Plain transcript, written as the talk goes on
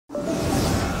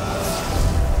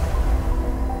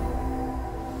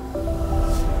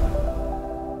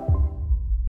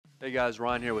Hey guys,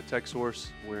 Ryan here with Texsource.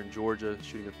 We're in Georgia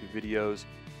shooting a few videos.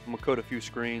 I'm gonna coat a few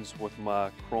screens with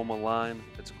my Chromalime.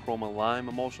 It's a Chromalime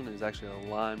emulsion. It's actually a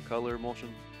lime color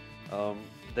emulsion.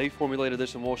 They formulated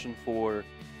this emulsion for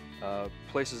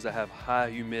places that have high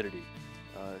humidity,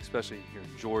 especially here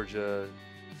in Georgia,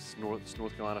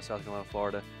 North Carolina, South Carolina,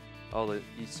 Florida, all the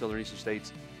southern eastern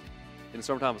states. In the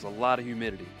summertime, it's a lot of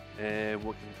humidity, and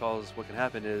what can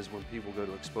happen is when people go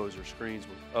to expose their screens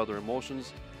with other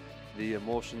emulsions, the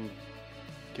emulsion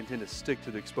can tend to stick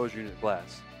to the exposure unit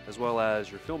glass, as well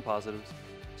as your film positives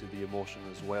to the emulsion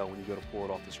as well when you go to pour it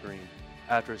off the screen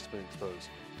after it's been exposed.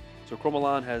 So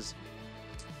Chromaline has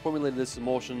formulated this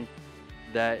emulsion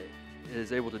that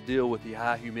is able to deal with the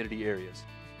high humidity areas.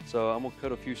 So I'm going to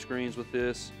cut a few screens with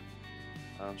this,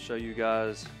 show you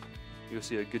guys. You'll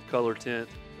see a good color tint.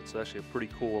 It's actually a pretty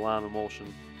cool lime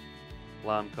emulsion,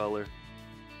 lime color.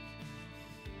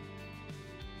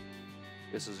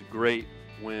 This is great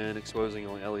when exposing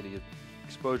on LED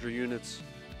exposure units,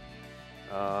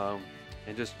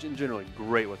 and just generally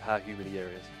great with high humidity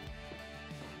areas.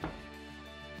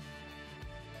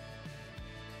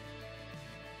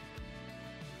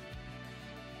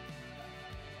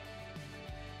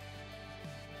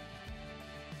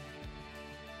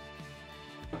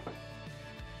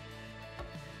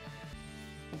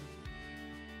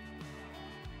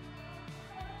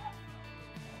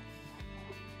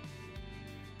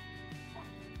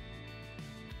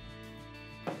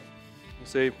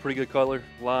 See, pretty good color,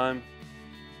 lime,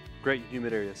 great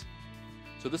humid areas.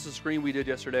 So this is a screen we did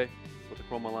yesterday with the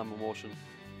Chromalime emulsion. You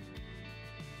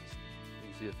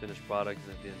can see a finished product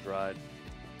and it being dried.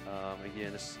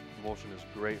 Again, this emulsion is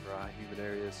great for high humid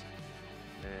areas,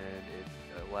 and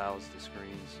it allows the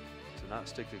screens to not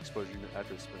stick to the exposure unit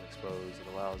after it's been exposed.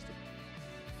 It allows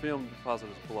the film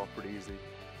positives to pull off pretty easily.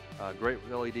 Great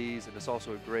with LEDs, and it's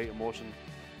also a great emulsion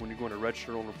when you're going to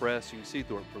register on the press. You can see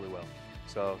through it really well.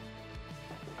 So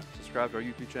subscribe to our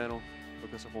YouTube channel,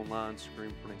 look us up online,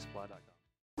 screenprintingsupply.com.